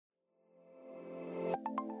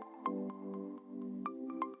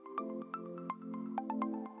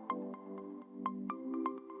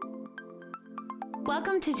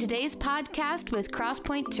Welcome to today's podcast with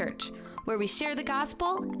Crosspoint Church, where we share the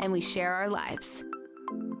gospel and we share our lives.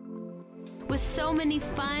 With so many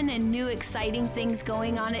fun and new exciting things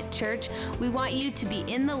going on at church, we want you to be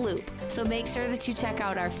in the loop. So make sure that you check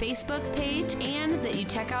out our Facebook page and that you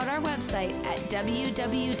check out our website at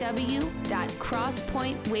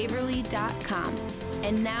www.crosspointwaverly.com.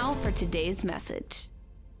 And now for today's message.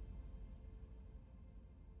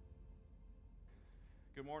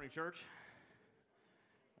 Good morning, church.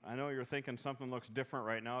 I know you're thinking something looks different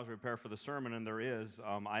right now as we prepare for the sermon, and there is.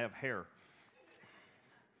 I have hair.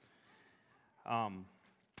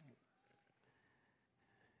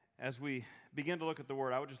 As we begin to look at the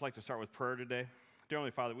Word, I would just like to start with prayer today. Dear Heavenly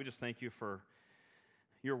Father, we just thank you for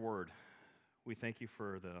your Word. We thank you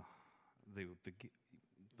for the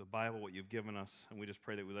Bible, what you've given us, and we just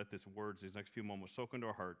pray that we let these words, these next few moments, soak into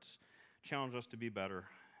our hearts, challenge us to be better,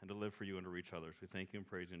 and to live for you and to reach others. We thank you and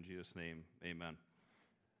praise you in Jesus' name. Amen.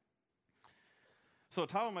 So the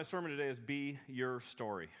title of my sermon today is Be Your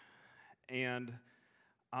Story. And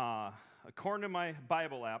according to my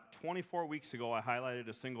Bible app, 24 weeks ago, I highlighted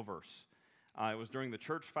a single verse. It was during the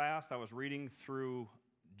church fast. I was reading through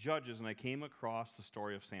Judges, and I came across the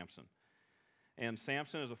story of Samson. And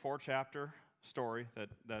Samson is a 4-chapter story that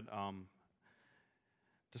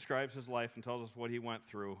describes his life and tells us what he went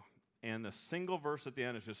through. And the single verse at the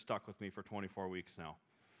end has just stuck with me for 24 weeks now.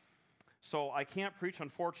 So I can't preach on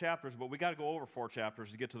 4 chapters, but we got to go over 4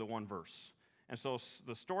 chapters to get to the one verse. And so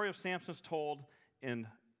the story of Samson is told in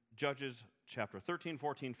Judges chapter 13,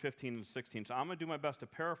 14, 15, and 16. So I'm going to do my best to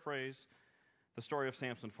paraphrase the story of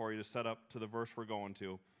Samson for you to set up to the verse we're going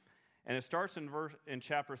to. And it starts in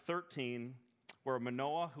chapter 13, where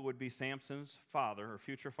Manoah, who would be Samson's father, or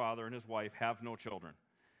future father, and his wife have no children.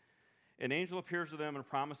 An angel appears to them and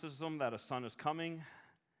promises them that a son is coming.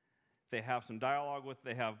 They have some dialogue with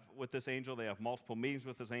this angel. They have multiple meetings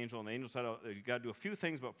with this angel, and the angel said, you got to do a few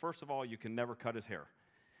things, but first of all, you can never cut his hair.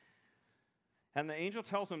 And the angel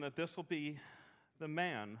tells him that this will be the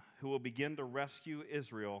man who will begin to rescue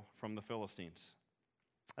Israel from the Philistines.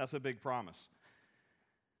 That's a big promise.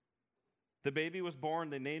 The baby was born.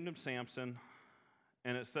 They named him Samson,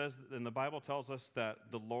 and it says, and the Bible tells us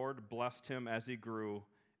that the Lord blessed him as he grew,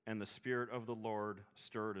 and the Spirit of the Lord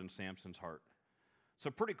stirred in Samson's heart. So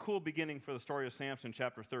pretty cool beginning for the story of Samson,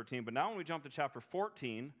 chapter 13. But now when we jump to chapter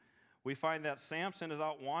 14, we find that Samson is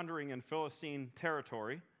out wandering in Philistine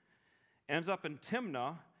territory, ends up in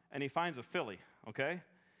Timnah, and he finds a filly, okay?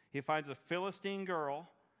 He finds a Philistine girl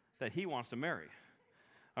that he wants to marry,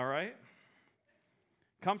 all right?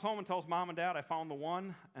 Comes home and tells mom and dad, I found the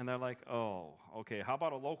one, and they're like, oh, okay, how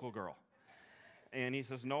about a local girl? And he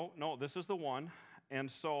says, no, this is the one. And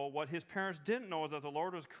so what his parents didn't know is that the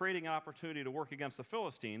Lord was creating an opportunity to work against the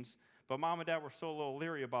Philistines, but mom and dad were still a little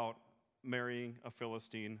leery about marrying a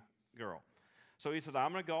Philistine girl. So he says,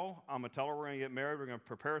 I'm going to go. I'm going to tell her we're going to get married. We're going to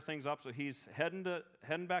prepare things up. So he's heading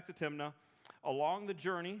back to Timnah. Along the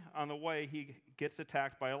journey, on the way, he gets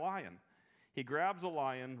attacked by a lion. He grabs a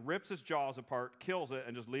lion, rips his jaws apart, kills it,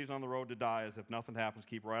 and just leaves on the road to die as if nothing happens,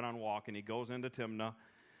 keep right on walking. He goes into Timnah.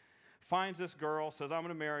 Finds this girl, says, I'm going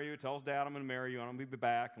to marry you, tells dad I'm going to marry you, and I'm going to be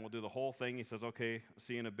back, and we'll do the whole thing. He says, okay,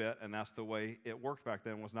 see you in a bit, and that's the way it worked back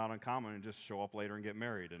then. It was not uncommon to just show up later and get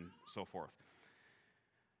married and so forth.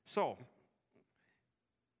 So,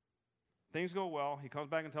 things go well. He comes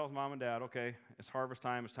back and tells mom and dad, okay, it's harvest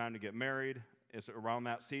time, it's time to get married. It's around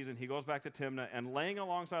that season. He goes back to Timnah, and laying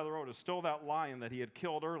alongside the road is still that lion that he had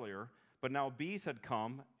killed earlier, but now bees had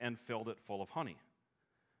come and filled it full of honey.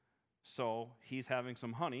 So, he's having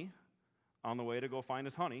some honey on the way to go find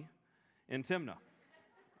his honey in Timnah.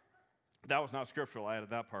 That was not scriptural. I added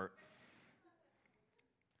that part.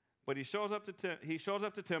 But he shows up to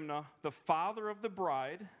Timnah. The father of the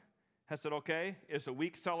bride has said, okay, it's a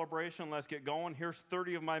week celebration. Let's get going. Here's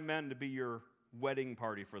 30 of my men to be your wedding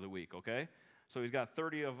party for the week, okay? So he's got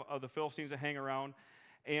 30 of the Philistines to hang around.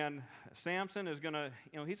 And Samson is going to,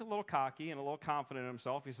 he's a little cocky and a little confident in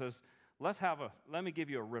himself. He says, let me give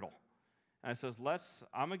you a riddle. And I says,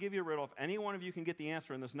 I'm going to give you a riddle. If any one of you can get the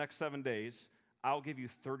answer in this next 7 days, I'll give you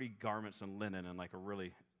 30 garments and linen and like a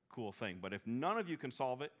really cool thing. But if none of you can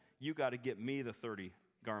solve it, you got to get me the 30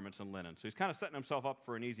 garments and linen. So he's kind of setting himself up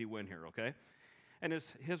for an easy win here, okay? And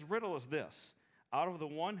his riddle is this. Out of the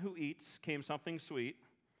one who eats came something sweet.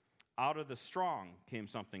 Out of the strong came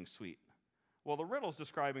something sweet. Well, the riddle's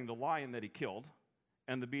describing the lion that he killed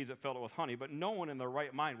and the bees that filled it with honey, but no one in their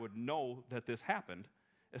right mind would know that this happened,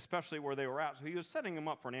 especially where they were at. So he was setting them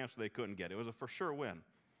up for an answer they couldn't get. It was a for sure win.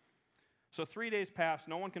 So 3 days pass,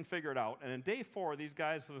 no one can figure it out. And in day 4, these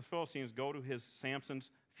guys from the Philistines go to Samson's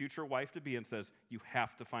future wife-to-be and says, you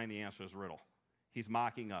have to find the answer to this riddle. He's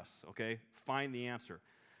mocking us, okay? Find the answer.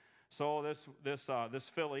 So this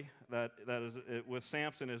filly that is with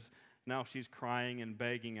Samson is now she's crying and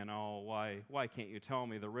begging and, oh, why can't you tell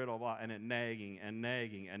me the riddle? And it nagging and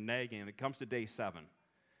nagging and nagging. And it comes to day 7.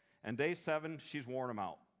 And day 7, she's worn him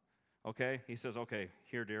out, okay? He says, okay,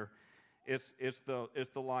 here, dear. It's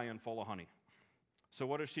the lion full of honey. So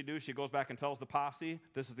what does she do? She goes back and tells the posse,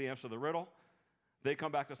 this is the answer to the riddle. They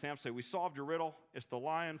come back to Samson and say, we solved your riddle. It's the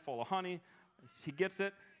lion full of honey. He gets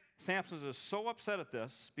it. Samson is so upset at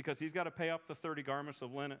this because he's got to pay up the 30 garments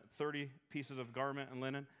of linen, 30 pieces of garment and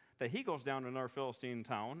linen, that he goes down to another Philistine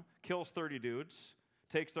town, kills 30 dudes,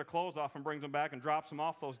 takes their clothes off and brings them back and drops them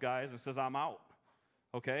off those guys and says, I'm out.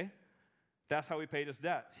 Okay? That's how he paid his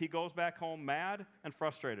debt. He goes back home mad and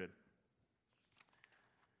frustrated.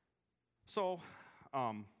 So,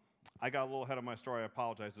 I got a little ahead of my story. I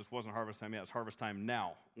apologize. This wasn't harvest time yet. It's harvest time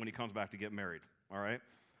now when he comes back to get married. All right?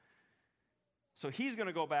 So he's going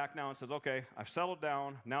to go back now and says, okay, I've settled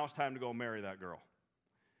down. Now it's time to go marry that girl.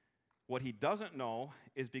 What he doesn't know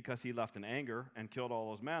is because he left in anger and killed all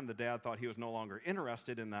those men, the dad thought he was no longer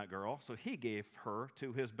interested in that girl, so he gave her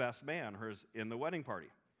to his best man in the wedding party.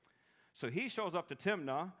 So he shows up to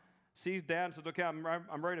Timnah, sees dad and says, okay, I'm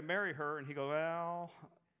ready to marry her. And he goes, well,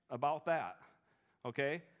 about that,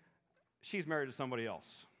 okay? She's married to somebody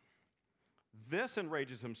else. This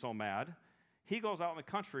enrages him so mad, he goes out in the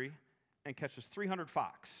country and catches 300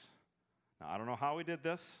 fox. Now, I don't know how he did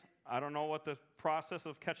this. I don't know what the process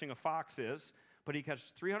of catching a fox is, but he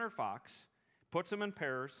catches 300 fox, puts them in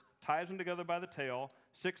pairs, ties them together by the tail,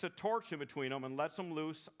 sticks a torch in between them, and lets them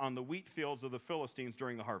loose on the wheat fields of the Philistines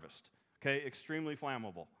during the harvest. Okay, extremely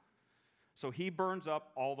flammable. So he burns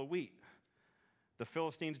up all the wheat. The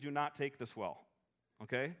Philistines do not take this well,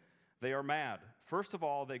 okay? They are mad. First of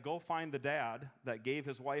all, they go find the dad that gave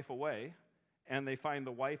his wife away, and they find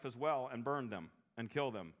the wife as well and burn them and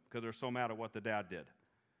kill them because they're so mad at what the dad did.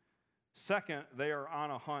 Second, they are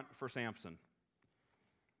on a hunt for Samson.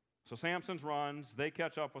 So Samson runs. They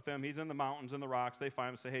catch up with him. He's in the mountains, in the rocks. They find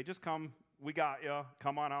him and say, hey, just come. We got you.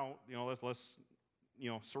 Come on out. Let's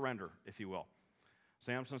surrender, if you will.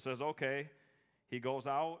 Samson says, okay. He goes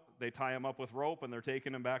out. They tie him up with rope, and they're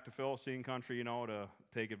taking him back to Philistine country, to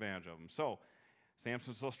take advantage of him. So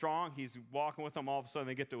Samson's so strong. He's walking with them. All of a sudden,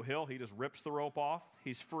 they get to a hill. He just rips the rope off.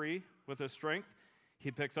 He's free with his strength.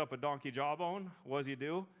 He picks up a donkey jawbone. What does he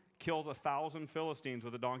do? Kills 1,000 Philistines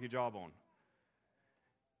with a donkey jawbone.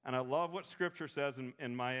 And I love what Scripture says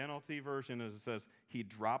in my NLT version. Is it says, he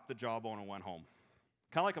dropped the jawbone and went home.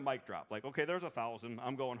 Kind of like a mic drop. Like, okay, there's 1,000.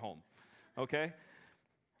 I'm going home. Okay?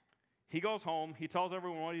 He goes home. He tells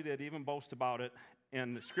everyone what he did, even boasts about it.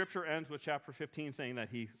 And the Scripture ends with chapter 15 saying that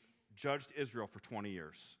he judged Israel for 20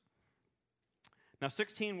 years. Now,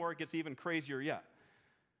 16, where it gets even crazier yet.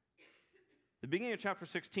 The beginning of chapter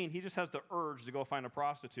 16, he just has the urge to go find a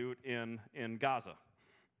prostitute in Gaza.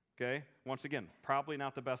 Okay? Once again, probably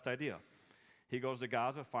not the best idea. He goes to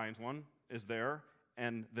Gaza, finds one, is there,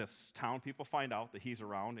 and this town people find out that he's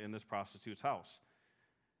around in this prostitute's house.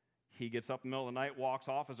 He gets up in the middle of the night, walks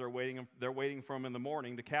off as they're waiting for him in the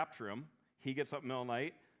morning to capture him. He gets up in the middle of the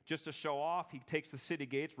night. Just to show off, he takes the city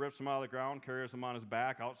gates, rips them out of the ground, carries them on his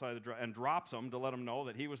back outside and drops them to let them know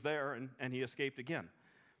that he was there and he escaped again.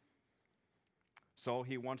 So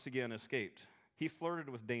he once again escaped. He flirted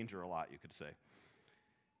with danger a lot, you could say.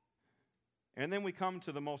 And then we come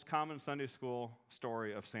to the most common Sunday school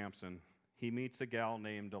story of Samson. He meets a gal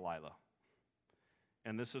named Delilah.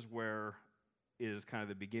 And this is where it is kind of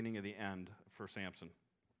the beginning of the end for Samson.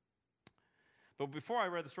 But before I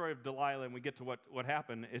read the story of Delilah and we get to what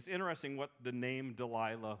happened, it's interesting what the name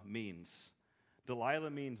Delilah means. Delilah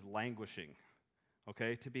means languishing,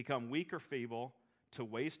 okay? To become weak or feeble, to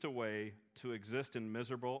waste away, to exist in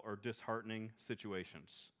miserable or disheartening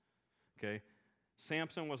situations, okay?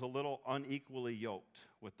 Samson was a little unequally yoked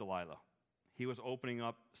with Delilah. He was opening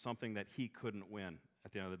up something that he couldn't win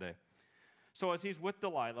at the end of the day. So as he's with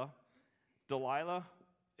Delilah, Delilah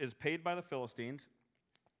is paid by the Philistines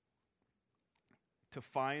to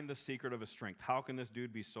find the secret of his strength. How can this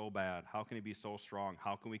dude be so bad? How can he be so strong?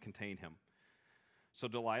 How can we contain him? So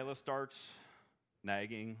Delilah starts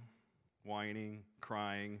nagging, whining,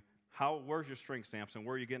 crying. Where's your strength, Samson?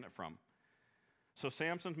 Where are you getting it from? So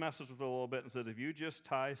Samson messes with it a little bit and says, if you just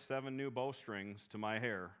tie 7 new bowstrings to my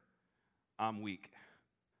hair, I'm weak.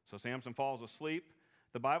 So Samson falls asleep.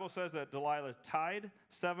 The Bible says that Delilah tied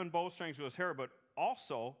 7 bowstrings to his hair, but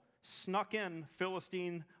also snuck in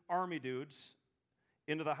Philistine army dudes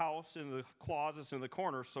into the house, into the closets, in the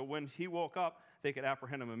corners, so when he woke up, they could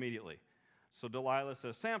apprehend him immediately. So Delilah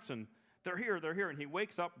says, Samson, they're here, and he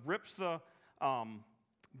wakes up, rips the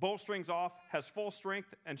bowstrings off, has full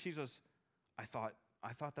strength, and she says, I thought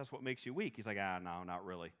that's what makes you weak. He's like, no, not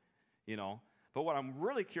really, you know. But what I'm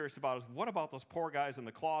really curious about is, what about those poor guys in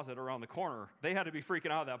the closet around the corner? They had to be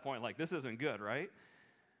freaking out at that point, like, this isn't good, right?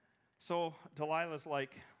 So Delilah's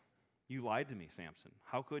like, you lied to me, Samson.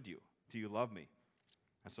 How could you? Do you love me?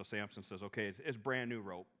 And so Samson says, okay, it's brand new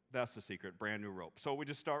rope. That's the secret, brand new rope. So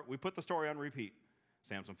we put the story on repeat.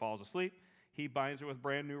 Samson falls asleep. He binds her with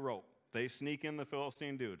brand new rope. They sneak in the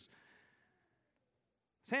Philistine dudes.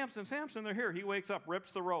 Samson, they're here. He wakes up,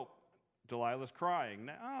 rips the rope. Delilah's crying.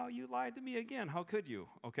 Oh, you lied to me again. How could you?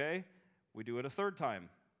 Okay, we do it a third time.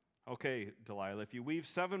 Okay, Delilah, if you weave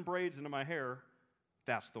 7 braids into my hair,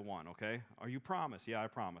 that's the one, okay? Are you promise? Yeah, I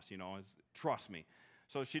promise, trust me.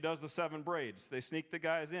 So she does the 7 braids. They sneak the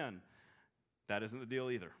guys in. That isn't the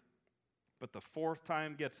deal either. But the 4th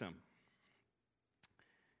time gets him.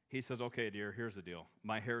 He says, okay, dear, here's the deal.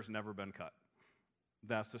 My hair's never been cut.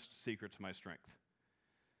 That's the secret to my strength.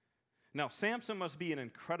 Now, Samson must be an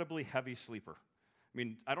incredibly heavy sleeper. I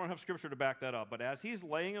mean, I don't have scripture to back that up, but as he's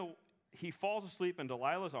he falls asleep in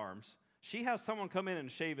Delilah's arms. She has someone come in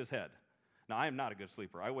and shave his head. Now, I am not a good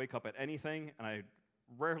sleeper. I wake up at anything, and I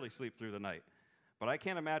rarely sleep through the night. But I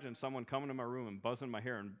can't imagine someone coming to my room and buzzing my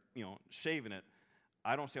hair and, shaving it.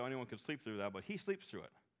 I don't see how anyone could sleep through that, but he sleeps through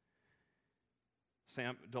it.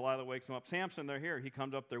 Delilah wakes him up. Samson, they're here. He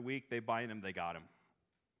comes up, they're weak. They bind him. They got him.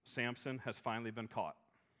 Samson has finally been caught.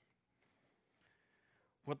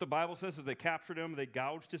 What the Bible says is they captured him. They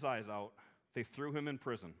gouged his eyes out. They threw him in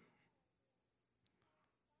prison.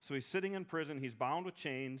 So he's sitting in prison. He's bound with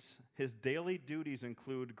chains. His daily duties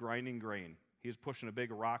include grinding grain. He's pushing a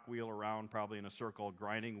big rock wheel around, probably in a circle,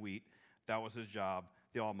 grinding wheat. That was his job.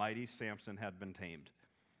 The almighty Samson had been tamed.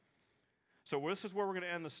 So this is where we're going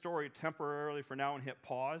to end the story temporarily for now and hit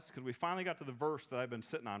pause, because we finally got to the verse that I've been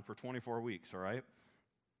sitting on for 24 weeks, all right?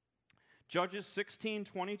 Judges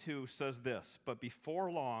 16:22 says this, but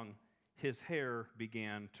before long, his hair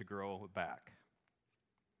began to grow back.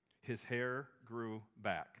 His hair grew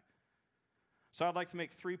back. So I'd like to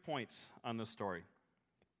make 3 points on this story.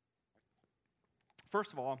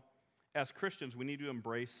 First of all, as Christians, we need to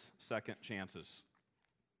embrace second chances.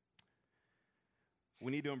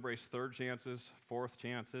 We need to embrace 3rd chances, 4th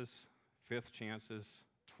chances, 5th chances,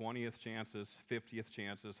 20th chances, 50th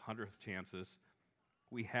chances, 100th chances.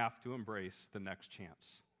 We have to embrace the next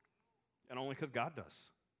chance. And only because God does,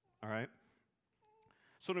 all right?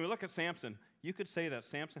 So when we look at Samson, you could say that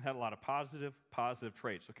Samson had a lot of positive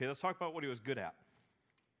traits. Okay, let's talk about what he was good at.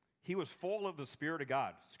 He was full of the Spirit of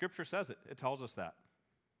God. Scripture says it. It tells us that.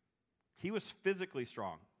 He was physically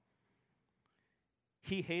strong.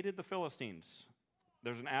 He hated the Philistines.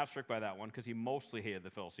 There's an asterisk by that one because he mostly hated the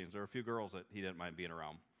Philistines. There were a few girls that he didn't mind being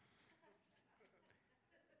around.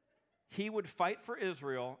 He would fight for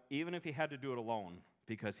Israel even if he had to do it alone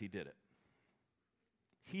because he did it.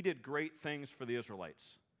 He did great things for the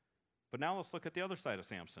Israelites. But now let's look at the other side of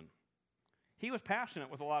Samson. He was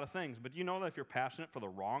passionate with a lot of things, but you know that if you're passionate for the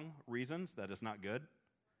wrong reasons, that is not good?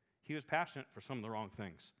 He was passionate for some of the wrong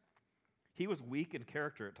things. He was weak in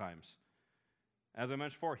character at times. As I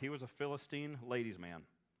mentioned before, he was a Philistine ladies' man.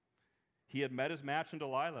 He had met his match in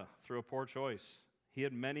Delilah through a poor choice. He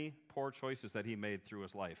had many poor choices that he made through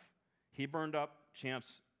his life. He burned up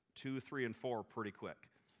chance 2, 3, and 4 pretty quick.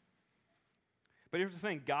 But here's the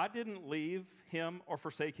thing. God didn't leave him or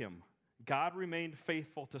forsake him. God remained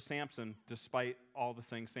faithful to Samson despite all the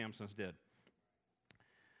things Samson did.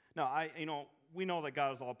 Now, we know that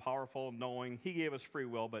God is all-powerful, knowing. He gave us free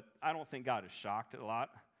will, but I don't think God is shocked a lot.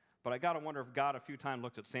 But I got to wonder if God a few times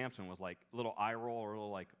looked at Samson was like a little eye roll or a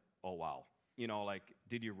little like, oh, wow.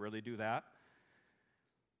 Did you really do that?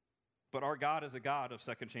 But our God is a God of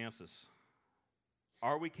second chances.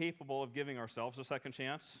 Are we capable of giving ourselves a second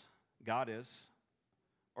chance? God is.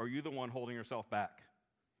 Or are you the one holding yourself back?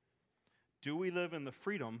 Do we live in the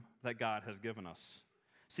freedom that God has given us?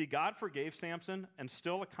 See, God forgave Samson and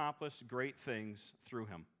still accomplished great things through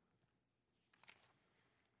him.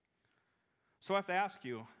 So I have to ask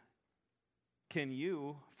you, can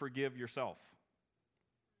you forgive yourself?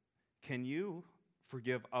 Can you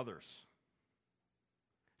forgive others?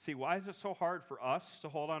 See, why is it so hard for us to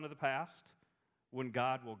hold on to the past when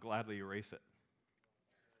God will gladly erase it?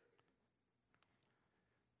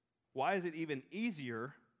 Why is it even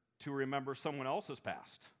easier to remember someone else's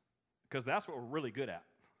past? Because that's what we're really good at.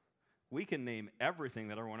 We can name everything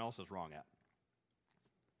that everyone else is wrong at.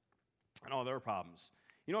 And all their problems.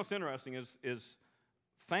 You know what's interesting is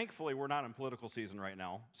thankfully we're not in political season right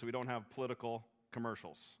now, so we don't have political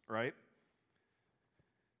commercials, right?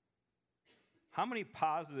 How many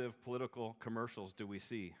positive political commercials do we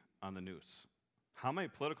see on the news? How many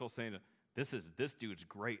politicals saying, this dude's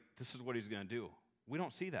great, this is what he's going to do? We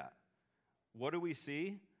don't see that. What do we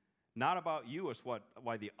see? Not about you, it's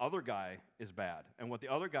why the other guy is bad and what the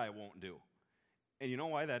other guy won't do. And you know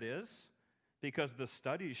why that is? Because the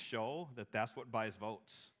studies show that that's what buys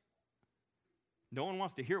votes. No one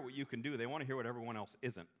wants to hear what you can do. They want to hear what everyone else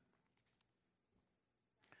isn't.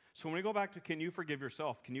 So when we go back to can you forgive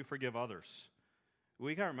yourself, can you forgive others?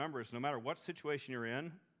 We got to remember is no matter what situation you're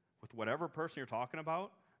in, with whatever person you're talking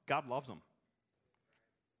about, God loves them.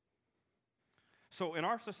 So in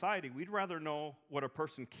our society, we'd rather know what a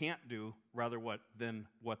person can't do than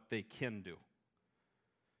what they can do.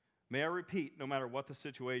 May I repeat, no matter what the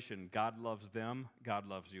situation, God loves them, God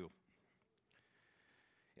loves you.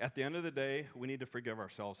 At the end of the day, we need to forgive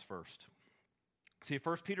ourselves first. See,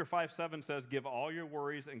 1 Peter 5:7 says, give all your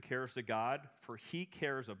worries and cares to God, for he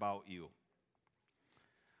cares about you.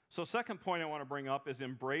 So second point I want to bring up is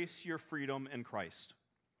embrace your freedom in Christ.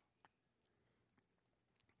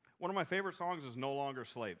 One of my favorite songs is No Longer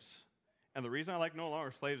Slaves. And the reason I like No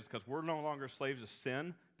Longer Slaves is because we're no longer slaves of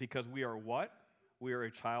sin, because we are what? We are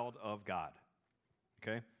a child of God.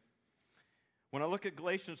 Okay? When I look at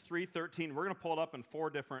Galatians 3:13, we're going to pull it up in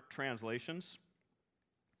 4 different translations.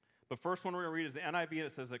 The first one we're going to read is the NIV, and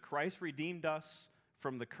it says that Christ redeemed us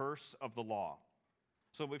from the curse of the law.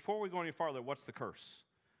 So before we go any farther, what's the curse?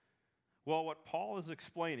 Well, what Paul is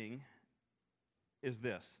explaining is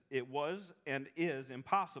this. It was and is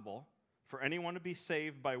impossible for anyone to be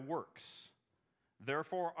saved by works.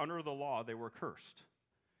 Therefore, under the law, they were cursed.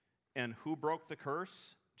 And who broke the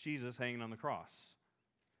curse? Jesus hanging on the cross.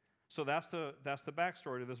 So that's the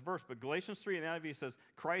backstory to this verse. But Galatians 3 in the NIV says,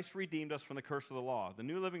 Christ redeemed us from the curse of the law. The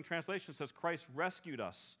New Living Translation says, Christ rescued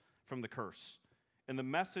us from the curse. In the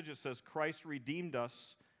Message, it says, Christ redeemed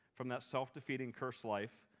us from that self-defeating cursed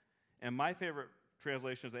life. And my favorite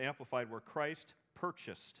translation is the Amplified, where Christ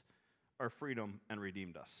purchased our freedom and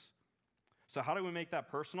redeemed us. So how do we make that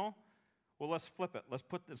personal? Well, let's flip it. Let's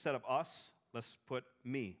put, instead of us, let's put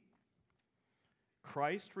me.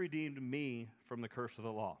 Christ redeemed me from the curse of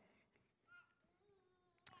the law.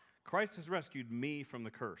 Christ has rescued me from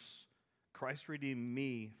the curse. Christ redeemed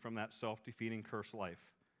me from that self-defeating cursed life.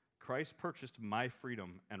 Christ purchased my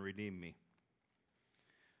freedom and redeemed me.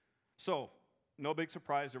 So, no big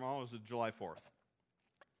surprise, tomorrow is July 4th.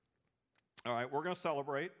 All right, we're going to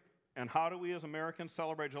celebrate. And how do we as Americans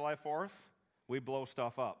celebrate July 4th? We blow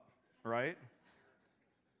stuff up, right?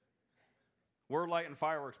 We're lighting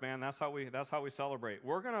fireworks, man. That's how we celebrate.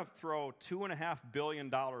 We're going to throw $2.5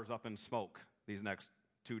 billion up in smoke these next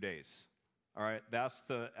 2 days. All right, that's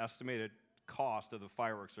the estimated cost of the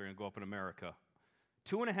fireworks that are going to go up in America.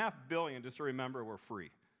 $2.5 billion, just to remember, we're free,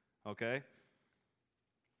 okay?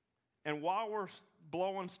 And while we're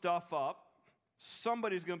blowing stuff up,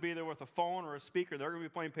 somebody's going to be there with a phone or a speaker. They're going to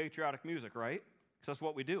be playing patriotic music, right? Because that's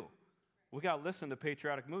what we do. We got to listen to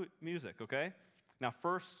patriotic music, okay? Now,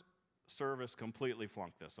 first service completely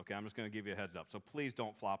flunked this, okay? I'm just going to give you a heads up. So please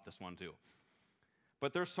don't flop this one, too.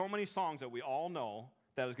 But there's so many songs that we all know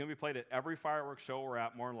that is going to be played at every fireworks show we're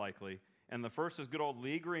at, more than likely. And the first is good old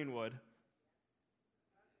Lee Greenwood.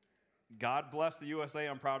 God bless the USA,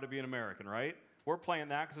 I'm proud to be an American, right? We're playing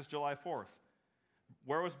that because it's July 4th.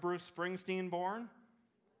 Where was Bruce Springsteen born?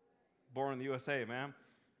 Born in the USA, man.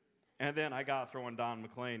 And then I got throwing Don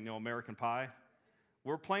McLean, American Pie.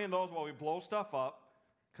 We're playing those while we blow stuff up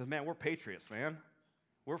because, man, we're patriots, man.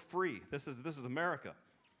 We're free. This is America.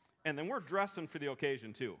 And then we're dressing for the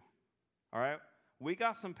occasion, too. All right? We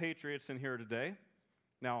got some patriots in here today.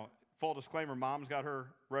 Now, full disclaimer, Mom's got her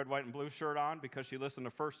red, white, and blue shirt on because she listened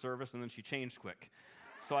to first service and then she changed quick.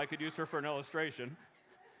 So I could use her for an illustration.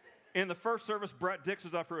 In the first service, Brett Dix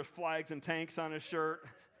was up here with flags and tanks on his shirt.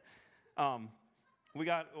 We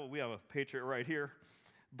have a patriot right here.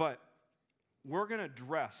 But we're going to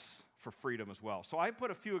dress for freedom as well. So I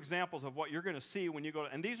put a few examples of what you're going to see when you go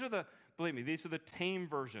and these are the tame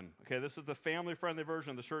version. Okay, this is the family-friendly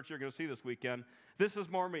version of the shirts you're going to see this weekend. This is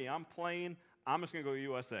more me. I'm plain. I'm just going to go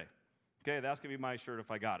USA. Okay, that's going to be my shirt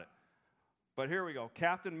if I got it. But here we go.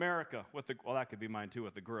 Captain America with that could be mine too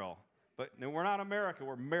with the grill. But no, we're not America.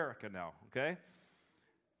 We're America now, okay?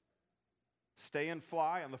 Stay and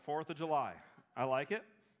fly on the 4th of July. I like it.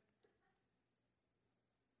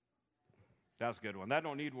 That's a good one. That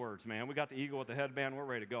don't need words, man. We got the eagle with the headband. We're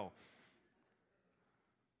ready to go.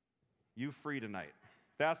 You free tonight.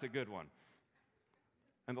 That's a good one.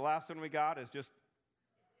 And the last one we got is just,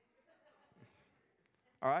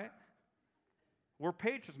 all right? We're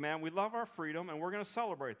patriots, man. We love our freedom, and we're going to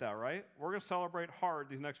celebrate that, right? We're going to celebrate hard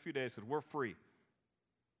these next few days because we're free.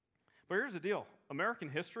 But here's the deal. American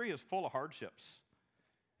history is full of hardships.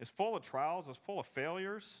 It's full of trials, it's full of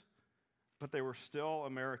failures, but they were still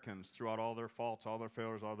Americans throughout all their faults, all their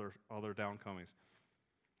failures, all their downcomings.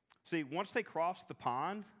 See, once they crossed the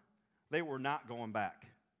pond, they were not going back.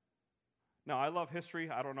 Now, I love history.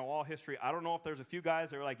 I don't know all history. I don't know if there's a few guys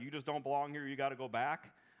that are like, you just don't belong here, you got to go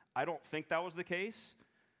back. I don't think that was the case.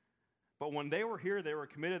 But when they were here, they were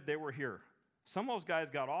committed, they were here. Some of those guys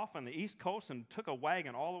got off on the East Coast and took a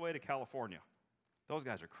wagon all the way to California. Those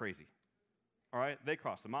guys are crazy. All right, they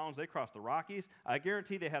crossed the mountains, they crossed the Rockies. I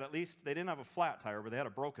guarantee they didn't have a flat tire, but they had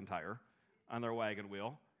a broken tire on their wagon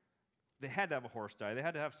wheel. They had to have a horse die. They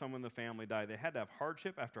had to have someone in the family die. They had to have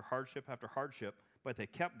hardship after hardship after hardship, but they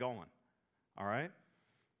kept going. All right?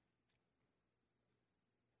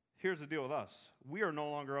 Here's the deal with us. We are no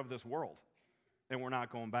longer of this world, and we're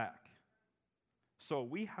not going back. So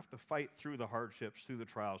we have to fight through the hardships, through the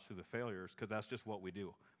trials, through the failures, because that's just what we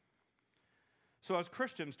do. So as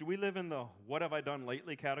Christians, do we live in the what have I done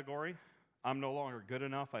lately category? I'm no longer good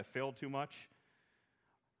enough. I failed too much.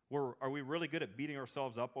 Are we really good at beating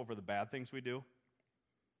ourselves up over the bad things we do?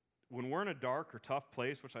 When we're in a dark or tough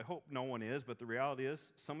place, which I hope no one is, but the reality is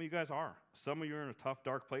some of you guys are. Some of you are in a tough,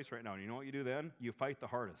 dark place right now. And you know what you do then? You fight the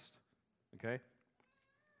hardest, okay?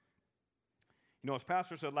 You know, as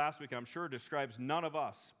Pastor said last week, I'm sure it describes none of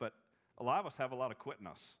us, but a lot of us have a lot of quitting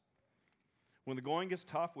us. When the going gets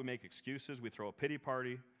tough, we make excuses, we throw a pity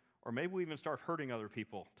party, or maybe we even start hurting other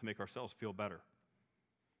people to make ourselves feel better.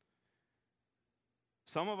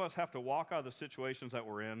 Some of us have to walk out of the situations that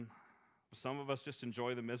we're in. Some of us just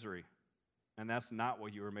enjoy the misery, and that's not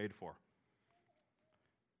what you were made for.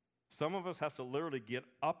 Some of us have to literally get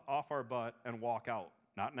up off our butt and walk out.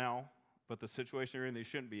 Not now, but the situation you're in that you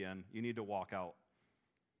shouldn't be in, you need to walk out.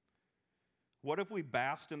 What if we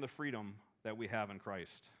basked in the freedom that we have in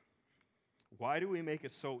Christ? Why do we make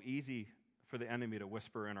it so easy for the enemy to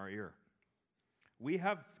whisper in our ear? We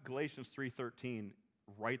have Galatians 3:13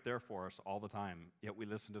 right there for us all the time, yet we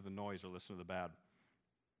listen to the noise or listen to the bad.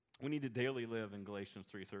 We need to daily live in Galatians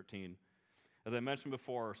 3:13. As I mentioned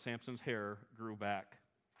before, Samson's hair grew back.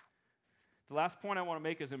 The last point I want to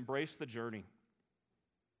make is embrace the journey.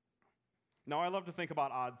 Now, I love to think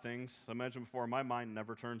about odd things. As I mentioned before, my mind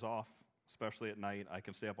never turns off, especially at night. I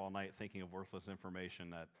can stay up all night thinking of worthless information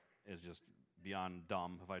that is just beyond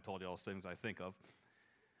dumb if I told you all those things I think of.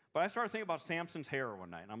 But I started thinking about Samson's hair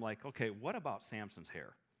one night, and I'm like, okay, what about Samson's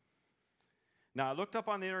hair? Now, I looked up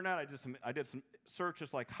on the internet, I did some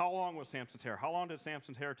searches like, how long was Samson's hair? How long did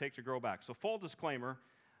Samson's hair take to grow back? So full disclaimer,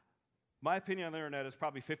 my opinion on the internet is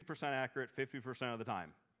probably 50% accurate 50% of the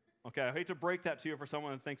time. Okay, I hate to break that to you for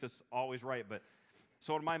someone that thinks it's always right, but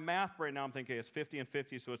so in my math right now, I'm thinking it's 50 and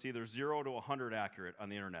 50, so it's either 0 to 100 accurate on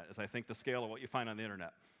the internet, is I think the scale of what you find on the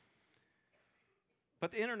internet.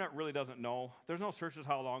 But the internet really doesn't know. There's no searches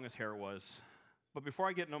how long his hair was. But before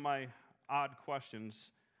I get into my odd questions,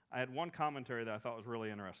 I had one commentary that I thought was really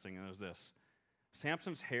interesting, and it was this.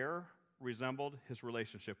 Samson's hair resembled his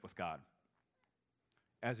relationship with God.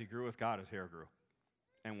 As he grew with God, his hair grew.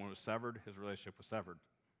 And when it was severed, his relationship was severed.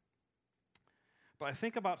 But I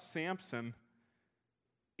think about Samson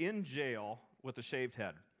in jail with a shaved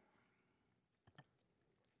head.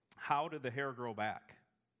 How did the hair grow back?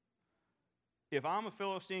 If I'm a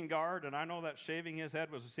Philistine guard and I know that shaving his head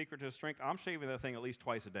was a secret to his strength, I'm shaving that thing at least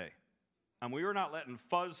twice a day. And we are not letting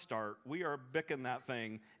fuzz start. We are bicking that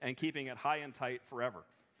thing and keeping it high and tight forever.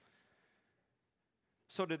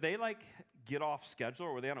 So did they get off schedule,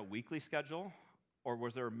 or were they on a weekly schedule? Or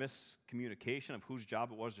was there a miscommunication of whose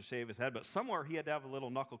job it was to shave his head? But somewhere he had to have a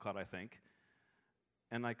little knuckle cut, I think.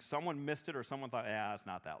 And someone missed it, or someone thought, it's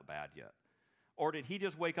not that bad yet. Or did he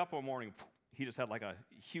just wake up one morning, he just had a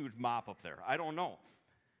huge mop up there? I don't know.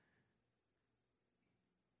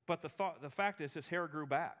 But the fact is his hair grew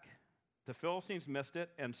back. The Philistines missed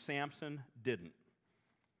it, and Samson didn't.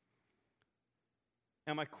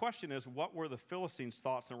 And my question is, what were the Philistines'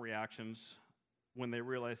 thoughts and reactions when they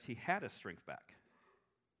realized he had his strength back?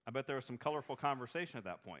 I bet there was some colorful conversation at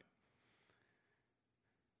that point.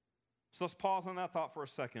 So let's pause on that thought for a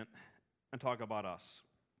second and talk about us.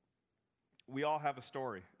 We all have a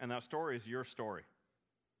story, and that story is your story.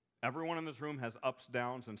 Everyone in this room has ups,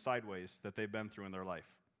 downs, and sideways that they've been through in their life.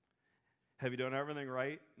 Have you done everything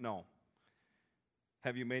right? No.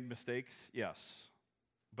 Have you made mistakes? Yes.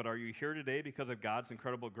 But are you here today because of God's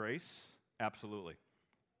incredible grace? Absolutely.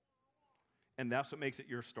 And that's what makes it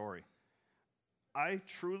your story. I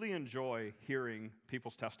truly enjoy hearing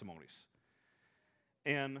people's testimonies.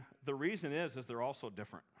 And the reason is they're all so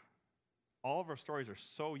different. All of our stories are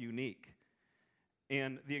so unique.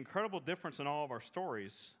 And the incredible difference in all of our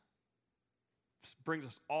stories brings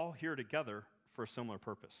us all here together for a similar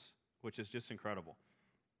purpose, which is just incredible.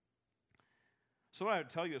 So what I would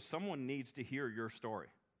tell you is someone needs to hear your story.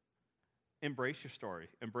 Embrace your story.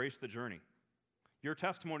 Embrace the journey. Your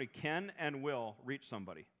testimony can and will reach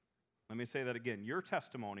somebody. Let me say that again. Your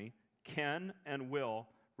testimony can and will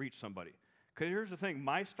reach somebody. Because here's the thing.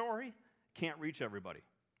 My story can't reach everybody.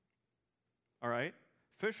 All right?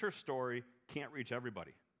 Fisher's story can't reach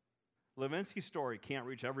everybody. Levinsky's story can't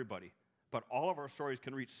reach everybody. But all of our stories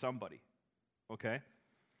can reach somebody. Okay?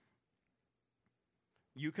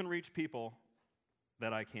 You can reach people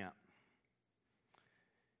that I can't.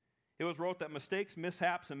 It was wrote that mistakes,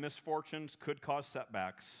 mishaps, and misfortunes could cause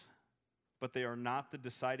setbacks, but they are not the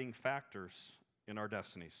deciding factors in our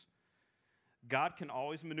destinies. God can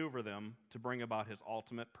always maneuver them to bring about his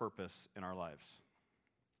ultimate purpose in our lives.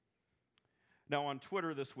 Now, on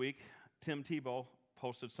Twitter this week, Tim Tebow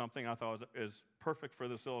posted something I thought is perfect for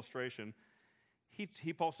this illustration.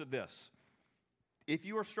 He posted this. If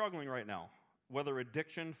you are struggling right now, whether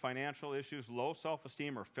addiction, financial issues, low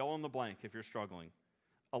self-esteem, or fill in the blank if you're struggling,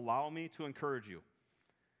 allow me to encourage you.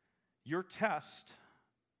 Your test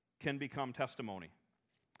can become testimony.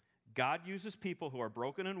 God uses people who are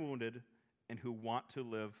broken and wounded and who want to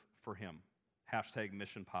live for him.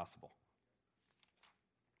 #Mission Possible.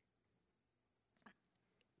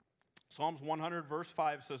 Psalms 100 verse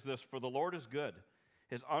 5 says this, "For the Lord is good.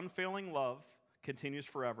 His unfailing love continues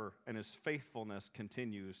forever, and his faithfulness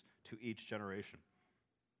continues to each generation."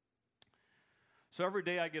 So every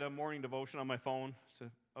day I get a morning devotion on my phone. It's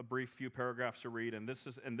a brief few paragraphs to read, and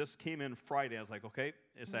this came in Friday. I was like, okay,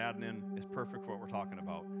 it's adding in. It's perfect for what we're talking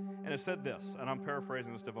about. And it said this, and I'm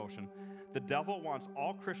paraphrasing this devotion. The devil wants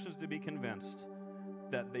all Christians to be convinced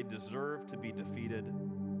that they deserve to be defeated,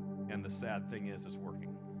 and the sad thing is it's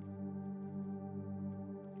working.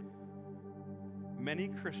 Many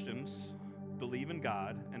Christians believe in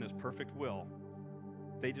God and his perfect will.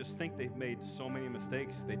 They just think they've made so many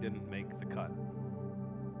mistakes they didn't make the cut.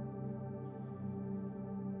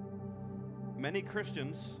 Many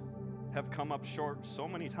Christians have come up short so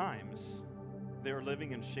many times, they are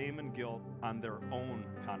living in shame and guilt on their own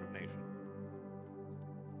condemnation.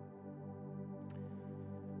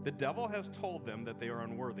 The devil has told them that they are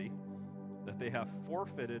unworthy, that they have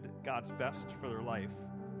forfeited God's best for their life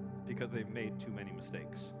because they've made too many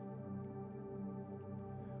mistakes.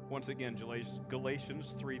 Once again,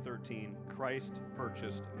 Galatians 3:13, Christ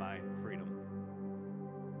purchased my freedom.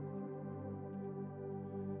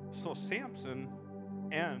 So Samson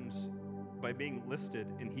ends by being listed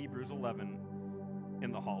in Hebrews 11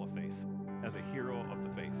 in the Hall of Faith as a hero of the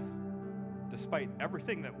faith. Despite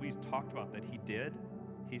everything that we've talked about that he did,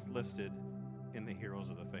 he's listed in the heroes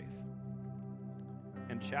of the faith.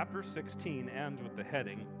 And chapter 16 ends with the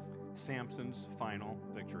heading, Samson's final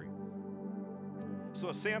victory. So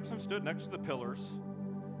as Samson stood next to the pillars,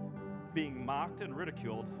 being mocked and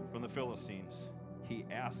ridiculed from the Philistines, he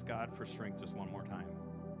asked God for strength just one more time.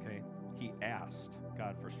 Okay? He asked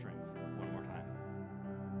God for strength one more time.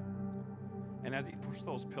 And as he pushed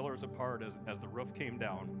those pillars apart, as the roof came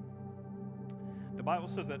down, the Bible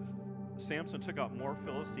says that Samson took out more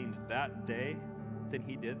Philistines that day than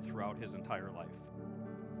he did throughout his entire life.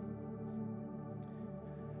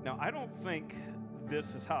 Now, I don't think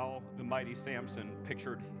this is how the mighty Samson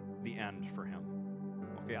pictured the end for him.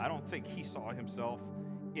 Okay, I don't think he saw himself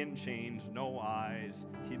in chains, no eyes,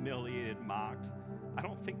 humiliated, mocked. I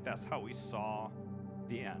don't think that's how he saw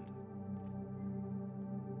the end.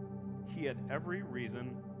 He had every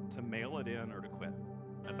reason to mail it in or to quit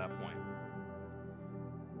at that point.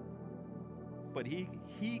 But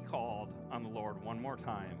he called on the Lord one more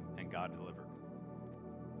time, and God delivered.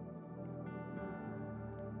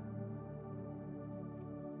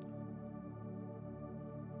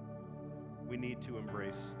 We need to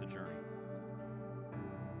embrace the journey.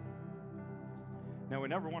 Now, we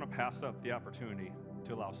never want to pass up the opportunity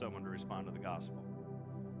to allow someone to respond to the gospel.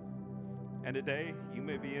 And today, you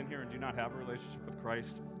may be in here and do not have a relationship with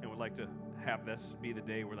Christ and would like to have this be the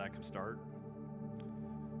day where that can start.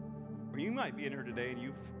 Or you might be in here today and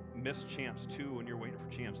you've missed chance 2 and you're waiting for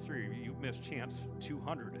chance 3. You've missed chance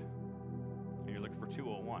 200 and you're looking for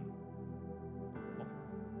 201. Well,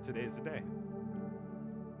 today's the day.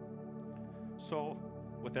 So,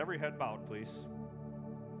 with every head bowed, please,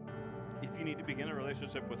 if you need to begin a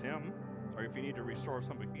relationship with him, or if you need to restore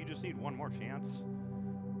something, if you just need one more chance,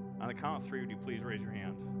 on the count of 3, would you please raise your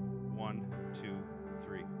hand? 1, 2,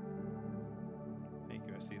 3. Thank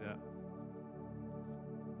you, I see that.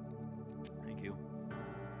 Thank you.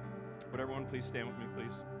 Would everyone please stand with me,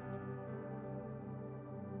 please?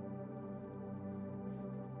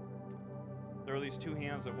 There are these 2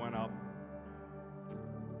 hands that went up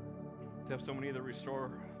to have someone either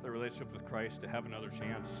restore their relationship with Christ, to have another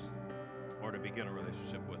chance, or to begin a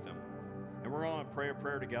relationship with him. And we're going to pray a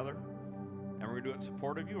prayer together, and we're going to do it in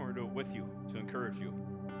support of you, and we're going to do it with you to encourage you.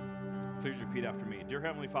 Please repeat after me. Dear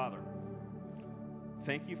Heavenly Father,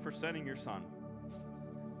 thank you for sending your Son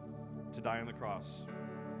to die on the cross.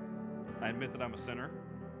 I admit that I'm a sinner.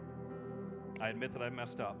 I admit that I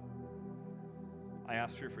messed up. I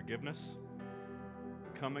ask for your forgiveness.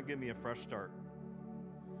 Come and give me a fresh start.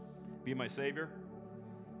 Be my Savior.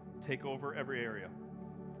 Take over every area,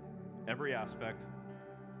 every aspect.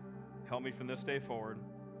 Help me from this day forward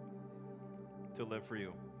to live for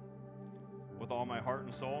you with all my heart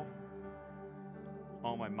and soul,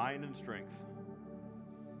 all my mind and strength.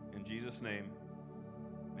 In Jesus' name,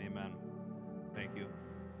 amen. Thank you.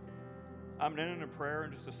 I'm going to end in prayer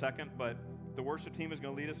in just a second, but the worship team is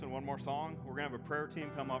going to lead us in one more song. We're going to have a prayer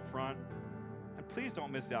team come up front. And please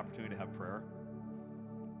don't miss the opportunity to have prayer.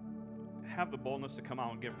 Have the boldness to come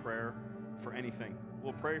out and get prayer for anything.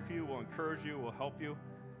 We'll pray for you, we'll encourage you, we'll help you,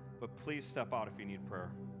 but please step out if you need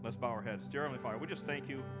prayer. Let's bow our heads. Dear Heavenly Father, we just thank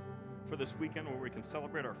you for this weekend where we can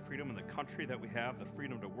celebrate our freedom in the country that we have, the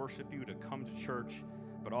freedom to worship you, to come to church,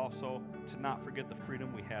 but also to not forget the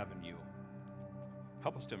freedom we have in you.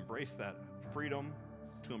 Help us to embrace that freedom,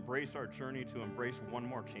 to embrace our journey, to embrace one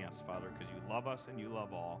more chance, Father, because you love us and you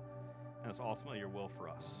love all, and it's ultimately your will for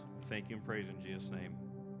us. Thank you and praise in Jesus' name.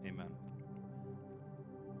 Amen.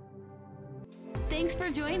 Thanks for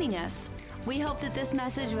joining us. We hope that this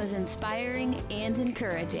message was inspiring and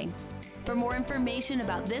encouraging. For more information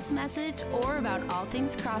about this message or about all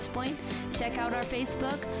things Crosspoint, check out our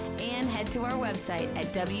Facebook and head to our website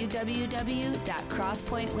at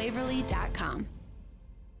www.crosspointwaverly.com.